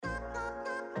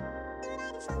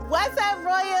What's up,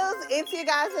 Royals? It's your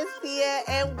guys, it's Tia,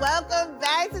 and welcome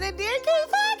back to the Dear King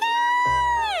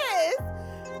Podcast.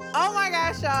 Oh my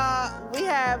gosh, y'all, we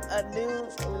have a new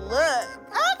look.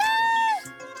 Okay.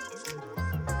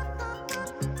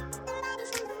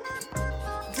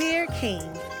 Dear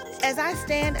King, as I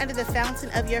stand under the fountain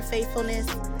of your faithfulness,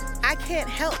 I can't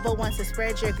help but want to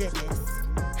spread your goodness.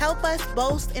 Help us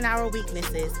boast in our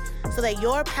weaknesses so that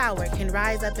your power can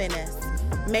rise up in us.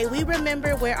 May we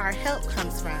remember where our help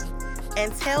comes from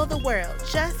and tell the world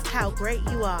just how great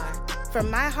you are.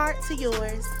 From my heart to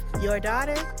yours, your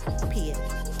daughter, Pia.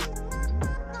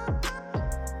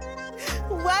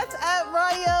 What's up,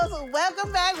 Royals?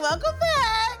 Welcome back.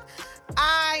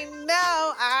 I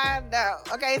know.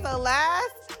 Okay, so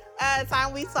last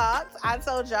time we talked, I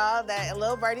told y'all that a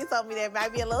little birdie told me there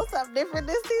might be a little something different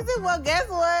this season. Well, guess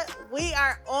what? We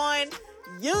are on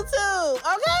YouTube,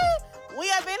 okay? We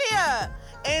up in here.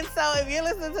 And so if you're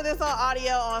listening to this on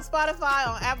audio, on Spotify,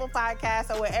 on Apple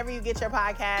Podcasts, or wherever you get your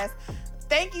podcasts,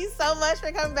 thank you so much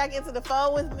for coming back into the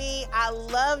fold with me. I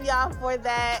love y'all for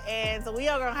that. And so we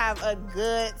are going to have a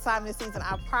good time this season,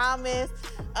 I promise.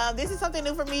 This is something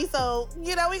new for me, so,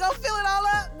 we going to fill it all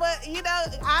up. But,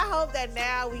 I hope that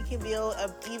now we can build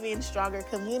an even stronger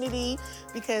community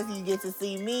because you get to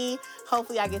see me.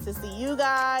 Hopefully I get to see you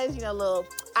guys, little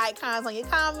icons on your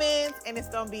comments, and it's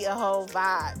going to be a whole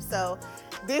vibe. So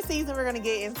this season, we're going to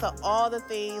get into all the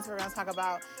things. We're going to talk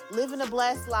about living a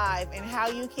blessed life and how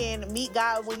you can meet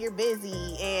God when you're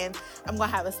busy. And I'm going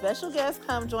to have a special guest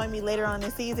come join me later on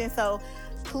this season. So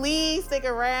please stick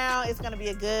around. It's going to be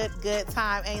a good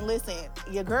time. And listen,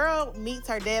 your girl meets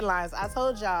her deadlines. I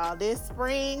told y'all this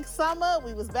spring, summer,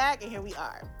 we was back and here we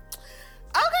are.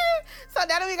 Okay, so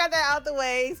now that we got that out the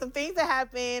way, some things that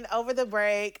happened over the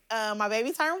break. My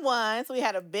baby turned 1, so we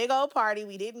had a big old party.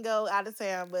 We didn't go out of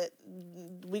town, but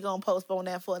we gonna postpone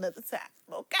that for another time,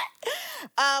 okay?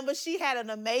 But she had an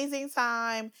amazing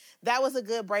time. That was a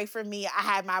good break for me. I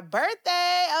had my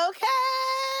birthday, okay?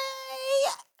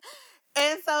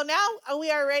 And so now we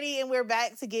are ready and we're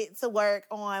back to get to work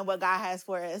on what God has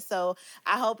for us. So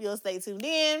I hope you'll stay tuned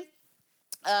in.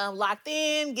 Locked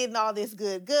in, getting all this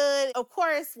good. Of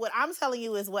course, what I'm telling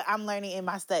you is what I'm learning in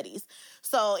my studies.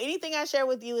 So anything I share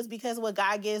with you is because what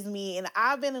God gives me, and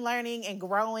I've been learning and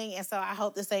growing, and so I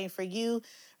hope the same for you.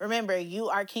 Remember, you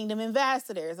are kingdom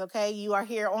ambassadors, okay? You are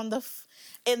here on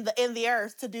in the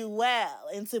earth to do well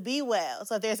and to be well.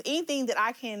 So if there's anything that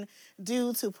I can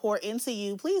do to pour into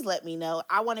you, please let me know.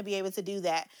 I want to be able to do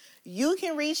that. You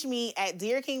can reach me at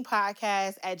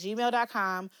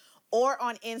dearkingpodcast@gmail.com or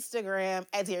on Instagram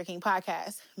at Dear King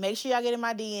Podcast. Make sure y'all get in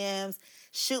my DMs.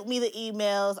 Shoot me the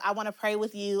emails. I want to pray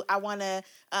with you. I want to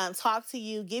talk to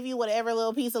you, give you whatever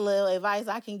little piece of little advice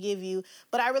I can give you.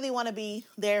 But I really want to be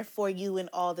there for you in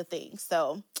all the things.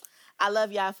 So I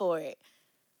love y'all for it.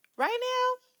 Right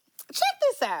now, check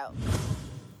this out.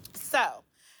 So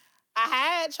I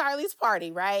had Charlie's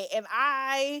party, right? And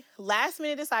I last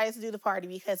minute decided to do the party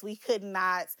because we could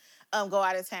not go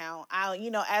out of town.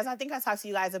 As I think I talked to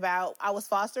you guys about, I was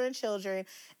fostering children,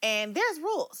 and there's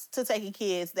rules to taking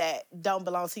kids that don't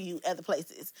belong to you other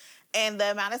places, and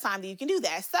the amount of time that you can do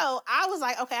that. So I was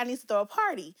like, okay, I need to throw a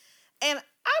party, and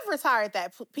I've retired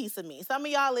that piece of me. Some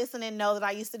of y'all listening know that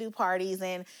I used to do parties,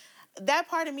 and that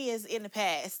part of me is in the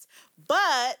past.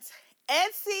 But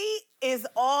Etsy is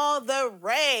all the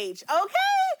rage,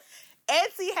 okay?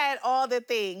 Etsy had all the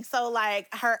things. So, like,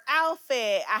 her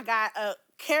outfit, I got a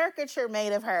caricature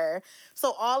made of her.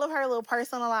 So all of her little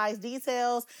personalized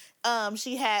details.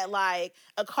 She had like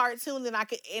a cartoon and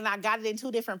I got it in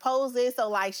 2 different poses. So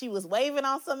like she was waving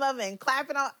on some of it and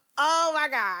clapping on. Oh my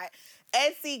God.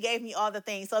 Etsy gave me all the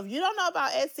things. So if you don't know about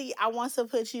Etsy, I want to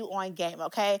put you on game,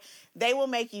 okay? They will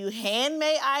make you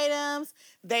handmade items.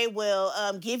 They will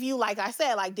give you, like I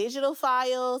said, like digital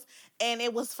files. And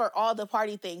it was for all the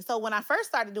party things. So when I first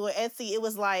started doing Etsy, it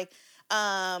was like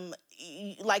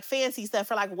fancy stuff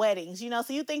for like weddings, so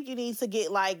you think you need to get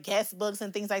like guest books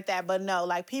and things like that, but no,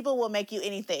 like people will make you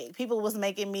anything. People was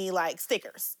making me like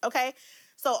stickers, okay?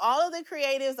 So all of the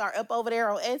creatives are up over there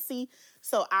on Etsy.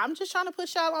 So I'm just trying to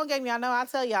put y'all on game. Y'all know I'm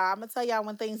gonna tell y'all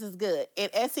when things is good.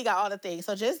 And Etsy got all the things.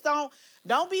 So just don't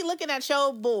be looking at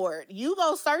your board. You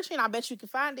go searching, I bet you can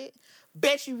find it.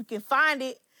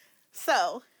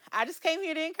 So I just came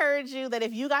here to encourage you that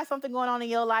if you got something going on in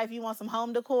your life, you want some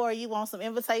home decor, you want some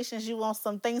invitations, you want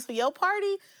some things for your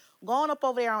party, go on up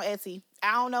over there on Etsy.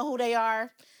 I don't know who they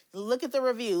are. Look at the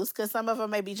reviews because some of them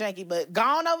may be janky, but go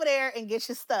on over there and get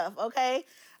your stuff, okay?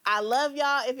 I love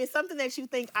y'all. If it's something that you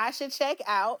think I should check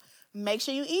out, make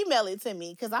sure you email it to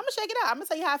me because I'm going to check it out. I'm going to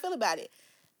tell you how I feel about it.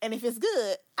 And if it's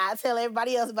good, I'll tell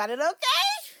everybody else about it, okay?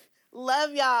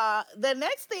 Love y'all. The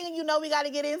next thing we got to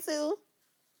get into,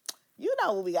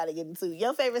 what we got to get into.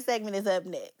 Your favorite segment is up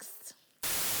next.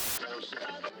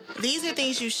 These are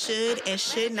things you should and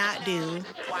should not do.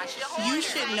 You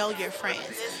should know your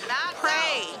friends.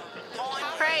 Pray.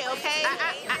 Pray, okay?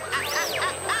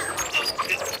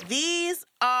 These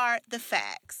are the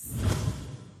facts.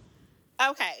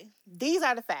 Okay, these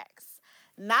are the facts.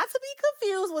 Not to be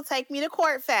confused with Take Me to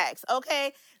Court facts,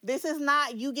 okay? This is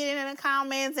not you getting in the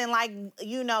comments and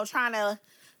trying to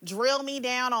drill me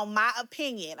down on my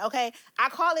opinion, okay? I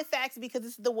call it facts because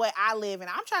this is the way I live, and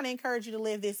I'm trying to encourage you to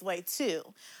live this way too.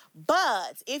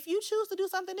 But if you choose to do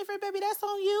something different, baby, that's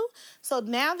on you. So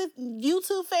now the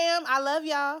YouTube fam, I love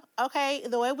y'all, okay?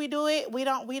 The way we do it, we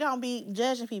don't be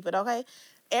judging people, okay?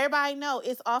 Everybody know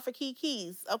it's all for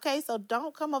Keys, okay? So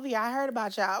don't come over here. I heard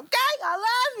about y'all, okay? I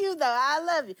love you, though. I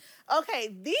love you.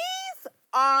 Okay, these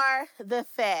are the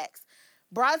facts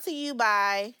brought to you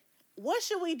by, what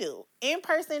should we do?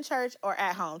 In-person church or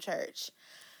at-home church?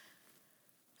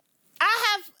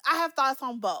 I have thoughts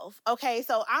on both, okay?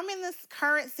 So I'm in this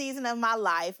current season of my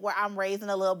life where I'm raising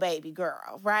a little baby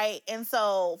girl, right? And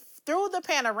so through the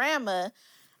panorama,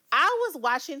 I was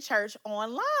watching church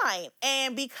online,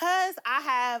 and because I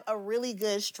have a really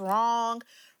good, strong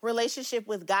relationship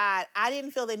with God, I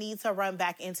didn't feel the need to run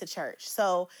back into church.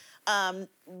 So at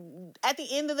the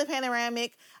end of the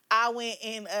panoramic, I went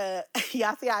in,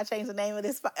 y'all see how I changed the name of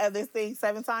this thing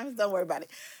 7 times? Don't worry about it.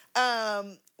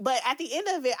 But at the end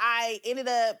of it, I ended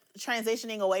up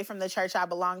transitioning away from the church I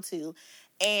belonged to.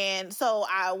 And so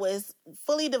I was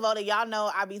fully devoted. Y'all know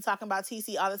I be talking about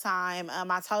TC all the time.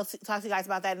 I talk to you guys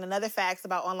about that and another facts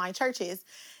about online churches.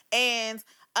 And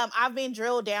I've been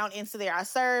drilled down into there. I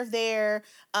serve there.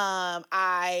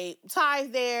 I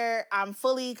tithe there. I'm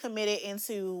fully committed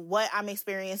into what I'm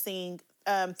experiencing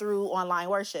through online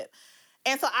worship.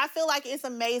 And so I feel like it's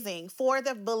amazing for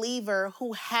the believer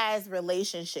who has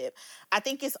relationship. I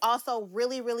think it's also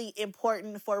really, really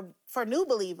important for new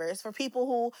believers, for people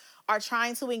who are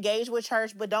trying to engage with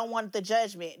church but don't want the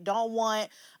judgment, don't want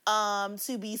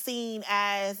to be seen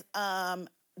as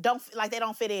they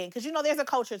don't fit in. Because, there's a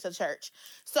culture to church.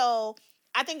 So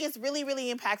I think it's really,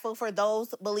 really impactful for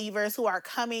those believers who are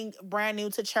coming brand new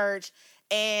to church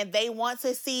and they want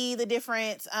to see the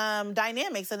different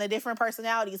dynamics and the different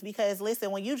personalities. Because, listen,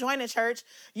 when you join a church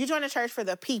for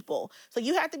the people. So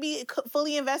you have to be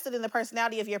fully invested in the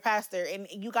personality of your pastor, and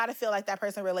you got to feel like that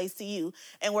person relates to you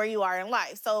and where you are in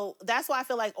life. So that's why I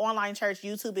feel like online church,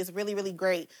 YouTube is really, really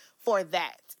great for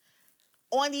that.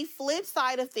 On the flip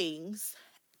side of things,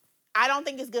 I don't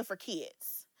think it's good for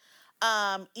kids.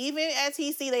 Even at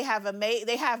TC,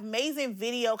 they have amazing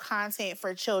video content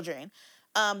for children.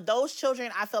 Those children,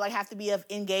 I feel like, have to be of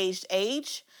engaged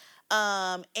age.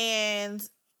 And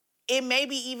it may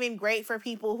be even great for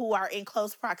people who are in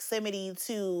close proximity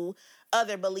to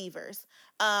other believers.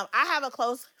 I have a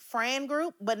close friend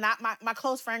group, but not my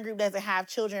close friend group doesn't have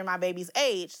children my baby's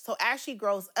age. So as she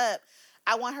grows up,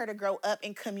 I want her to grow up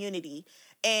in community.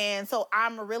 And so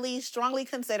I'm really strongly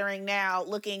considering now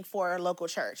looking for a local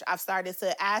church. I've started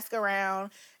to ask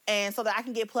around, and so that I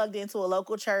can get plugged into a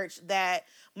local church that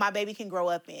my baby can grow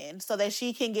up in, so that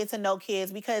she can get to know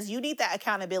kids, because you need that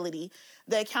accountability.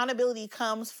 The accountability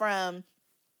comes from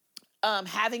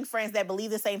having friends that believe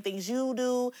the same things you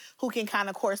do, who can kind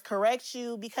of course correct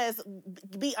you. Because,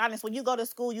 be honest, when you go to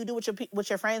school, you do what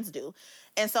your friends do.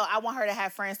 And so I want her to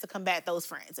have friends to combat those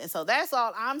friends. And so that's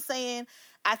all I'm saying.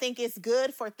 I think it's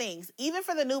good for things. Even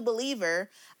for the new believer,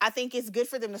 I think it's good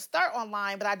for them to start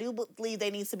online, but I do believe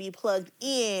they need to be plugged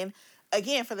in,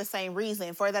 again, for the same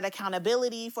reason, for that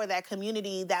accountability, for that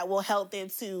community that will help them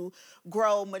to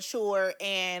grow, mature,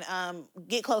 and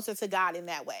get closer to God in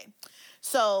that way.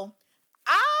 So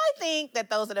I think that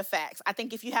those are the facts. I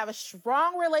think if you have a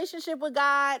strong relationship with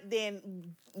God,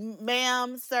 then,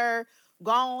 ma'am, sir,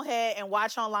 go ahead and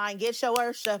watch online. Get your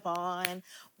worship on.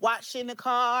 Watch in the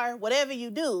car, whatever you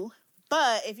do.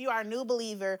 But if you are a new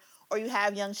believer or you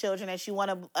have young children that you want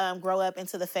to grow up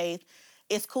into the faith,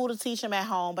 it's cool to teach them at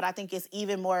home, but I think it's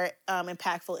even more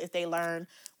impactful if they learn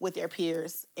with their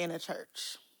peers in a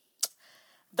church.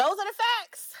 Those are the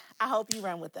facts. I hope you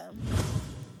run with them.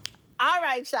 All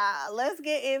right, y'all. Let's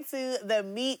get into the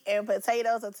meat and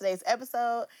potatoes of today's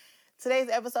episode. Today's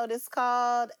episode is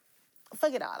called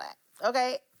Forget All That,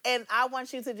 okay? And I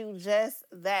want you to do just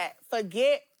that.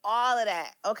 Forget all of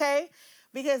that, okay?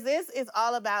 Because this is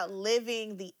all about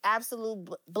living the absolute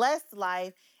blessed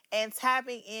life and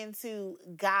tapping into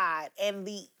God and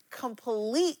the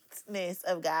completeness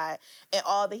of God and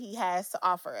all that he has to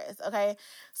offer us, okay?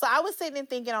 So I was sitting and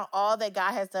thinking on all that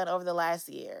God has done over the last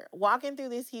year. Walking through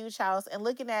this huge house and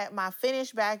looking at my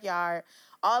finished backyard,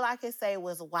 all I could say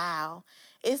was, wow.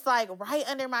 It's like right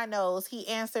under my nose, he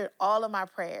answered all of my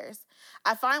prayers.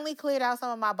 I finally cleared out some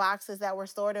of my boxes that were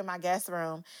stored in my guest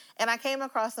room, and I came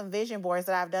across some vision boards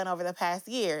that I've done over the past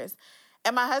years.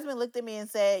 And my husband looked at me and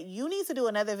said, you need to do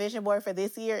another vision board for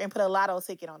this year and put a lotto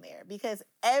ticket on there, because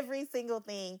every single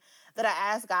thing that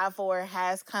I asked God for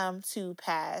has come to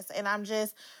pass. And I'm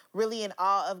just really in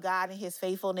awe of God and his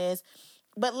faithfulness.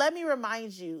 But let me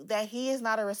remind you that he is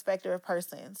not a respecter of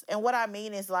persons. And what I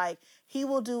mean is, like, he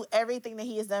will do everything that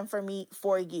he has done for me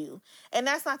for you. And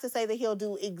that's not to say that he'll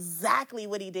do exactly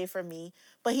what he did for me,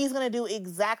 but he's going to do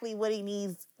exactly what he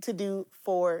needs to do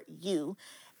for you.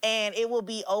 And it will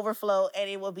be overflow and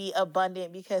it will be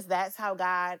abundant, because that's how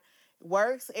God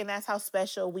works and that's how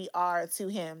special we are to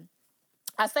him.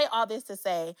 I say all this to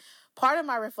say, part of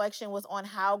my reflection was on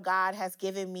how God has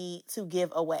given me to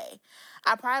give away.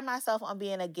 I pride myself on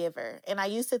being a giver, and I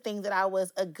used to think that I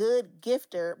was a good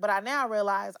gifter, but I now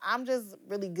realize I'm just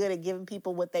really good at giving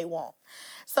people what they want.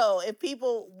 So if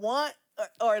people want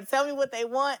or tell me what they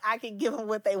want, I can give them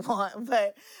what they want.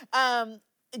 But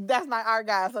that's not our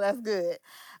God, so that's good.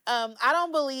 I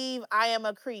don't believe I am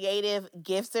a creative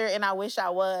gifter, and I wish I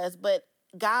was, but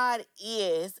God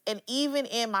is. And even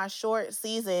in my short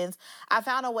seasons, I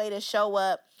found a way to show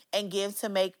up and give to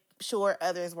make sure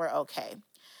others were okay.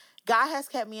 God has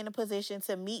kept me in a position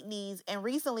to meet needs, and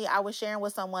recently I was sharing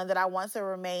with someone that I want to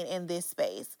remain in this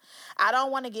space. I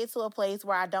don't want to get to a place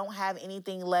where I don't have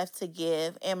anything left to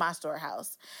give in my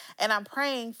storehouse. And I'm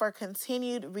praying for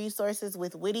continued resources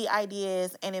with witty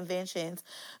ideas and inventions,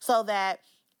 so that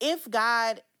if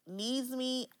God needs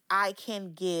me, I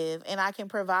can give and I can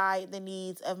provide the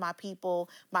needs of my people,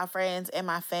 my friends, and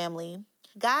my family.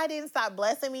 God didn't stop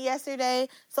blessing me yesterday,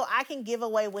 so I can give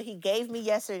away what he gave me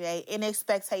yesterday in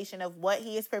expectation of what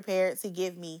he is prepared to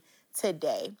give me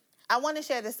today. I want to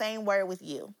share the same word with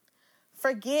you.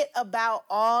 Forget about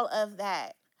all of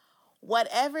that,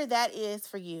 whatever that is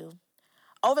for you.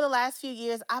 Over the last few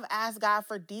years, I've asked God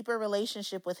for deeper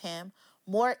relationship with him,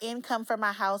 more income for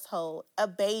my household, a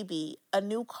baby, a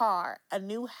new car, a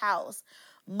new house,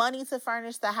 money to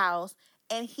furnish the house,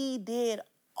 and he did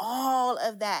all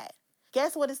of that.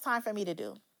 Guess what it's time for me to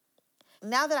do?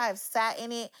 Now that I've sat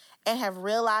in it and have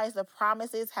realized the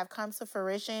promises have come to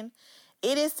fruition,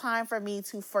 it is time for me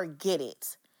to forget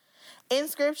it. In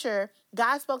scripture,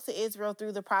 God spoke to Israel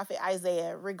through the prophet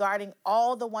Isaiah regarding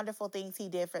all the wonderful things he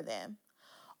did for them,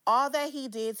 all that he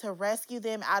did to rescue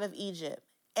them out of Egypt.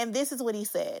 And this is what he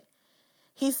said.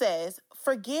 He says,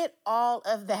 forget all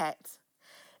of that.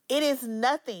 It is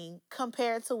nothing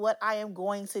compared to what I am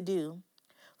going to do.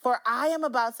 For I am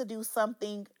about to do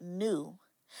something new.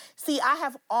 See, I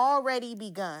have already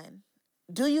begun.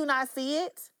 Do you not see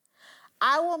it?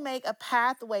 I will make a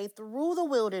pathway through the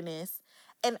wilderness,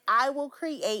 and I will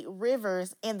create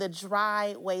rivers in the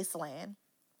dry wasteland.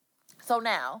 So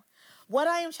now, what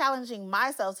I am challenging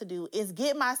myself to do is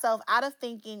get myself out of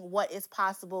thinking what is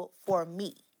possible for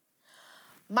me.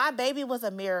 My baby was a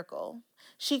miracle.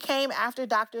 She came after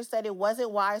doctors said it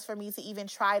wasn't wise for me to even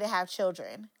try to have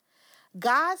children.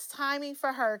 God's timing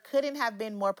for her couldn't have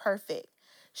been more perfect.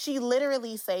 She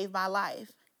literally saved my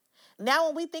life. Now,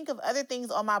 when we think of other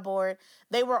things on my board,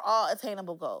 they were all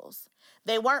attainable goals.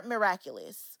 They weren't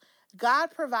miraculous. God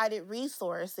provided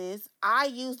resources. I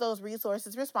used those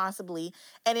resources responsibly,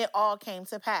 and it all came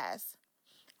to pass.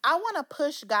 I want to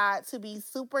push God to be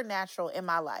supernatural in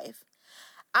my life.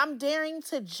 I'm daring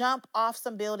to jump off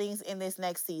some buildings in this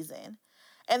next season.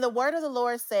 And the word of the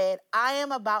Lord said, I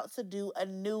am about to do a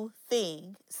new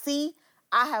thing. See,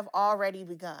 I have already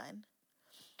begun.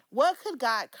 What could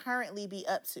God currently be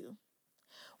up to?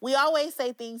 We always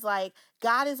say things like,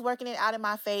 God is working it out in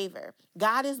my favor.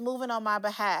 God is moving on my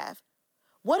behalf.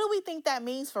 What do we think that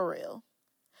means for real?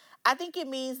 I think it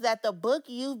means that the book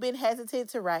you've been hesitant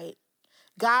to write,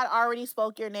 God already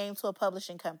spoke your name to a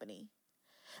publishing company.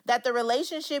 That the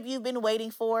relationship you've been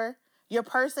waiting for, your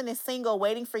person is single,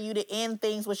 waiting for you to end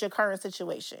things with your current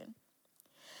situation.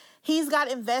 He's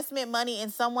got investment money in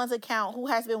someone's account who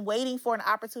has been waiting for an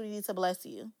opportunity to bless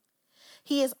you.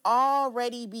 He has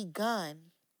already begun.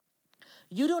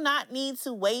 You do not need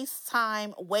to waste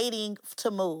time waiting to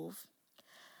move.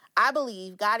 I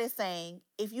believe God is saying,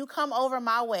 if you come over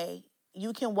my way,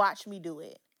 you can watch me do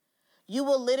it. You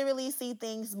will literally see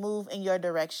things move in your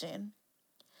direction.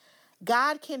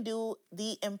 God can do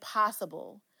the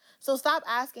impossible. So stop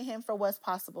asking him for what's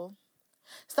possible.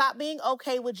 Stop being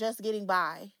okay with just getting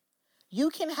by. You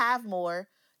can have more.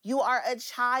 You are a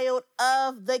child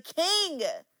of the King.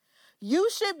 You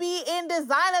should be in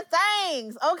designer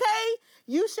things, okay?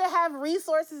 You should have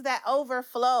resources that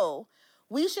overflow.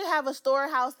 We should have a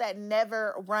storehouse that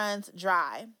never runs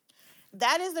dry.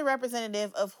 That is the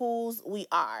representative of whose we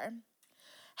are.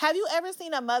 Have you ever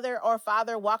seen a mother or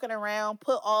father walking around,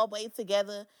 put all weight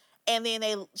together, and then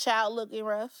a child looking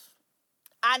rough?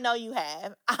 I know you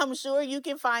have. I'm sure you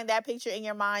can find that picture in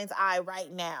your mind's eye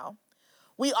right now.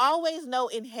 We always know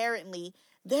inherently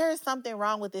there is something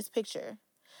wrong with this picture.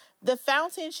 The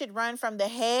fountain should run from the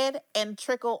head and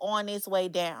trickle on its way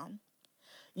down.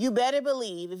 You better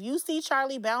believe if you see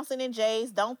Charlie bouncing in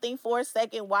J's, don't think for a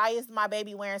second, why is my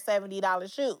baby wearing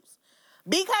 $70 shoes?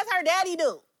 Because her daddy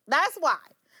do. That's why.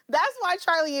 That's why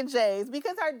Charlie in J's,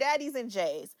 because her daddy's in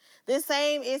J's. The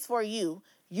same is for you.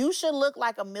 You should look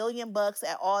like $1,000,000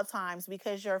 at all times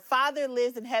because your father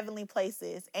lives in heavenly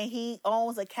places and he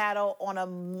owns a cattle on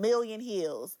 1,000,000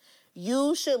 hills.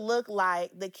 You should look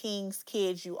like the king's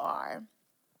kids you are.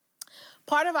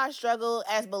 Part of our struggle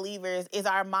as believers is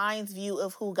our mind's view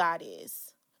of who God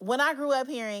is. When I grew up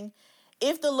hearing,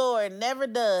 if the Lord never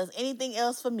does anything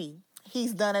else for me,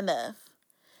 he's done enough.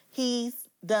 He's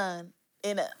done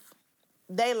enough.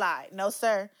 They lied. No,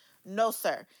 sir. No,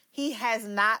 sir. He has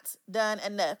not done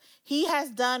enough. He has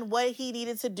done what he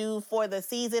needed to do for the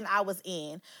season I was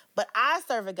in. But I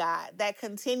serve a God that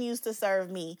continues to serve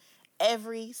me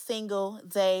every single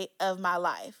day of my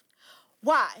life.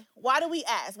 Why? Why do we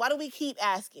ask? Why do we keep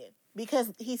asking?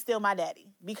 Because he's still my daddy.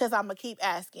 Because I'm going to keep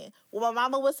asking. When my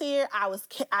mama was here,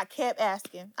 I kept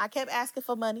asking. I kept asking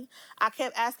for money. I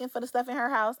kept asking for the stuff in her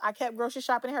house. I kept grocery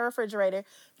shopping in her refrigerator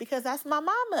because that's my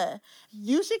mama.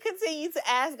 You should continue to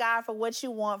ask God for what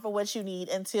you want, for what you need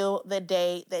until the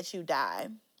day that you die.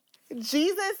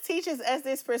 Jesus teaches us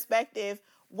this perspective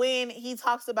when he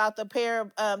talks about the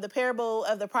parable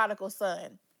of the prodigal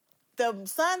son. The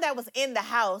son that was in the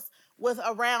house was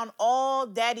around all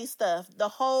daddy stuff the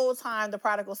whole time the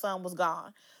prodigal son was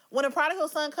gone. When the prodigal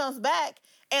son comes back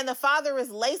and the father is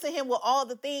lacing him with all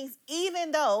the things, even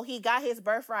though he got his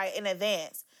birthright in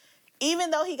advance,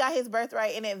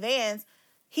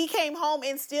 he came home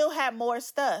and still had more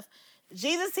stuff.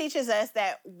 Jesus teaches us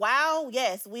that while,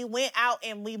 yes, we went out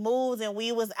and we moved and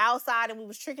we was outside and we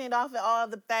was tricking it off at all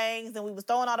the things and we was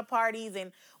throwing all the parties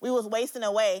and we was wasting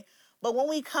away. But when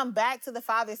we come back to the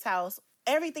Father's house,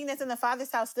 everything that's in the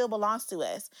Father's house still belongs to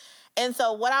us. And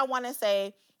so what I want to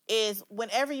say is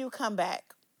whenever you come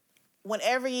back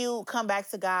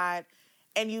to God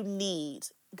and you need,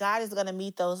 God is going to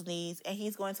meet those needs and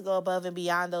he's going to go above and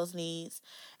beyond those needs.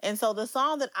 And so the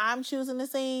song that I'm choosing to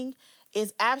sing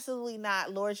is absolutely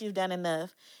not, Lord, you've done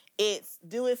enough. It's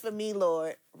do it for me,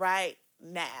 Lord, right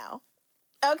now.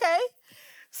 Okay?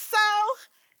 So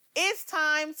it's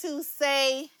time to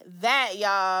say that,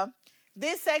 y'all.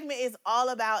 This segment is all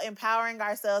about empowering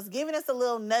ourselves, giving us a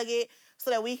little nugget so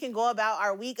that we can go about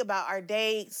our week, about our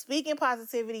day, speaking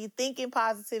positivity, thinking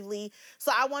positively.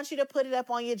 So I want you to put it up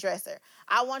on your dresser.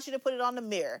 I want you to put it on the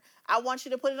mirror. I want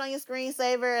you to put it on your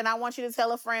screensaver, and I want you to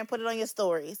tell a friend, put it on your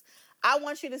stories. I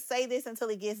want you to say this until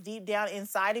it gets deep down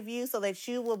inside of you so that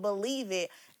you will believe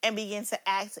it and begin to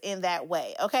act in that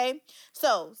way, okay?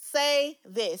 So say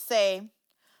this. Say,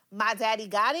 my daddy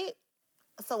got it,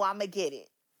 so I'm going to get it.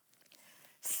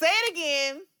 Say it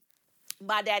again.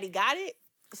 My daddy got it,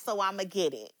 so I'm going to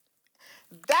get it.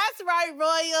 That's right,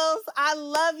 Royals. I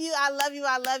love you. I love you.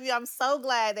 I love you. I'm so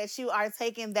glad that you are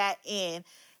taking that in.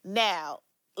 Now,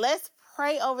 let's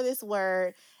pray over this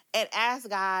word and ask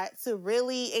God to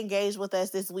really engage with us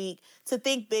this week, to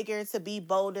think bigger, to be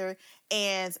bolder,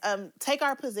 and take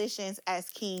our positions as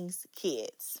King's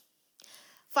kids.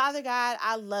 Father God,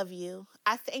 I love you.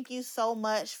 I thank you so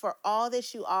much for all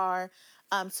that you are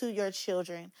to your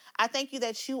children. I thank you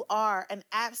that you are an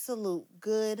absolute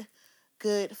good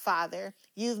Father.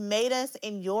 You've made us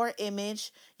in your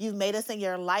image. You've made us in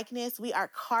your likeness. We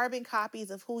are carbon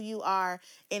copies of who you are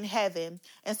in heaven.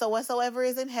 And so whatsoever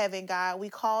is in heaven, God, we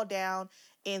call down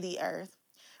in the earth.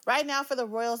 Right now for the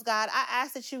Royals, God, I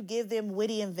ask that you give them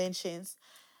witty inventions.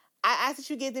 I ask that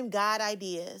you give them God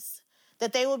ideas,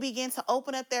 that they will begin to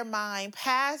open up their mind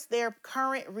past their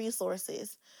current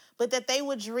resources, but that they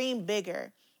would dream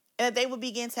bigger and that they would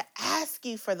begin to ask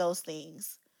you for those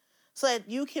things so that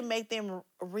you can make them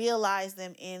realize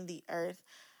them in the earth.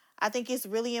 I think it's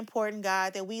really important,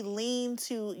 God, that we lean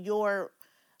to your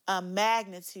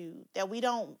magnitude, that we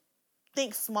don't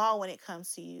think small when it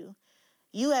comes to you.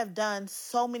 You have done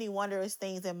so many wondrous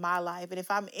things in my life. And if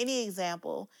I'm any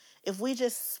example, if we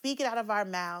just speak it out of our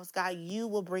mouths, God, you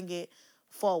will bring it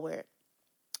forward.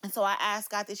 And so I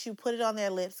ask, God, that you put it on their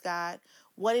lips, God,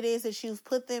 what it is that you've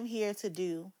put them here to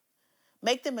do.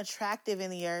 Make them attractive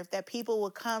in the earth, that people will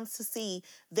come to see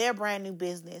their brand new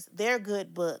business, their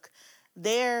good book,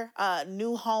 their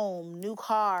new home, new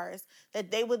cars,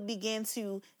 that they would begin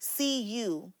to see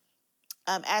you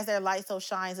as their light so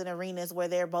shines in arenas where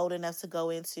they're bold enough to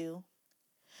go into.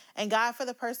 And God, for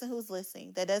the person who's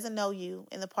listening that doesn't know you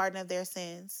in the pardon of their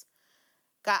sins,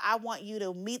 God, I want you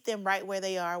to meet them right where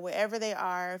they are, wherever they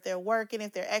are, if they're working,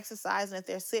 if they're exercising, if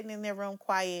they're sitting in their room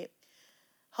quiet.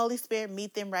 Holy Spirit,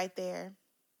 meet them right there.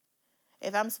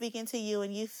 If I'm speaking to you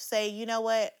and you say, you know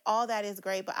what, all that is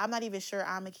great, but I'm not even sure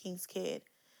I'm a king's kid.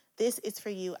 This is for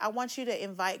you. I want you to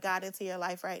invite God into your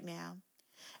life right now.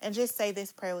 And just say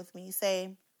this prayer with me.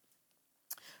 Say,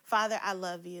 Father, I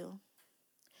love you.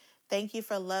 Thank you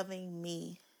for loving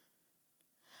me.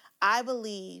 I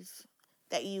believe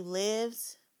that you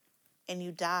lived and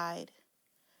you died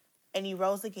and you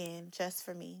rose again just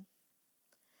for me.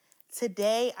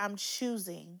 Today, I'm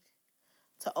choosing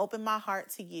to open my heart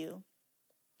to you.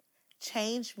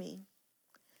 Change me.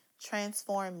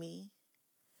 Transform me.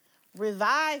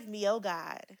 Revive me, oh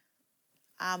God.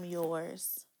 I'm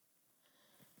yours.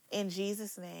 In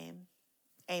Jesus' name,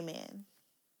 amen.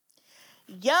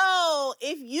 Yo,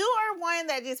 if you are one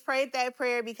that just prayed that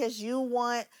prayer because you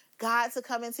want God to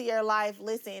come into your life,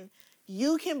 listen,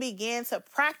 you can begin to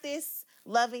practice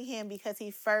loving him because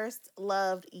he first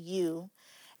loved you.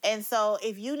 And so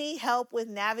if you need help with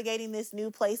navigating this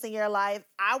new place in your life,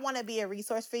 I want to be a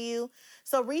resource for you.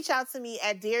 So reach out to me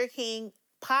at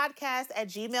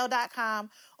dearkingpodcast@gmail.com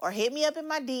or hit me up in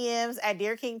my DMs at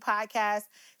Dear King Podcast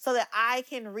so that I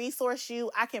can resource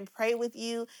you. I can pray with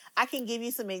you. I can give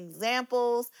you some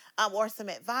examples or some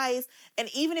advice. And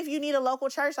even if you need a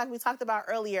local church like we talked about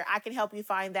earlier, I can help you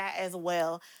find that as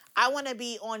well. I want to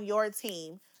be on your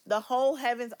team. The whole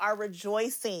heavens are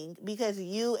rejoicing because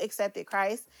you accepted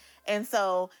Christ. And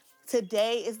so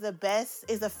today is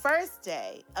the first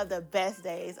day of the best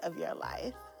days of your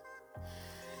life.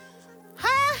 All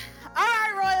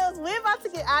right, Royals, we're about to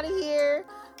get out of here.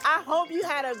 I hope you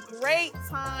had a great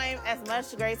time, as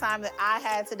much a great time that I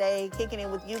had today kicking it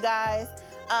with you guys.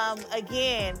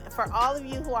 Again, for all of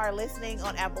you who are listening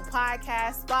on Apple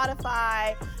Podcasts,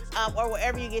 Spotify, or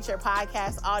wherever you get your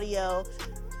podcast audio,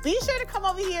 be sure to come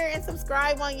over here and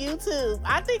subscribe on YouTube.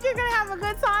 I think you're going to have a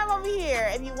good time over here.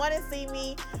 If you want to see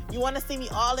me,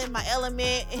 all in my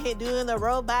element and doing the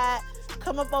robot,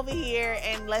 come up over here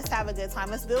and let's have a good time.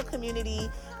 Let's build community.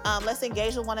 Let's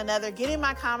engage with one another. Get in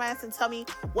my comments and tell me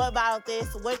what about this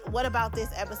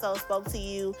episode spoke to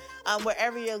you,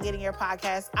 wherever you're getting your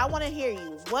podcast. I want to hear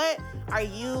you. What are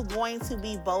you going to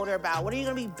be bolder about? What are you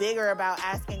going to be bigger about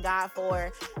asking God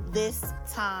for this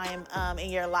time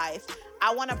in your life?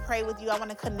 I want to pray with you. I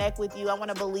want to connect with you. I want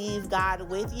to believe God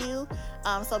with you.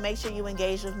 So make sure you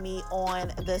engage with me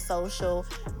on the social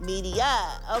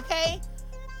media. Okay?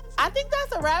 I think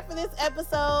that's a wrap for this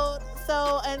episode.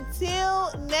 So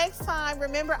until next time,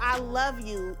 remember, I love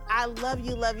you. I love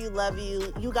you, love you, love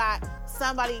you. You got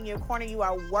somebody in your corner. You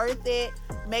are worth it.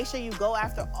 Make sure you go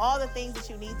after all the things that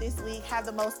you need this week. Have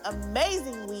the most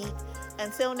amazing week.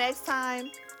 Until next time,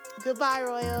 goodbye,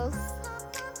 Royals.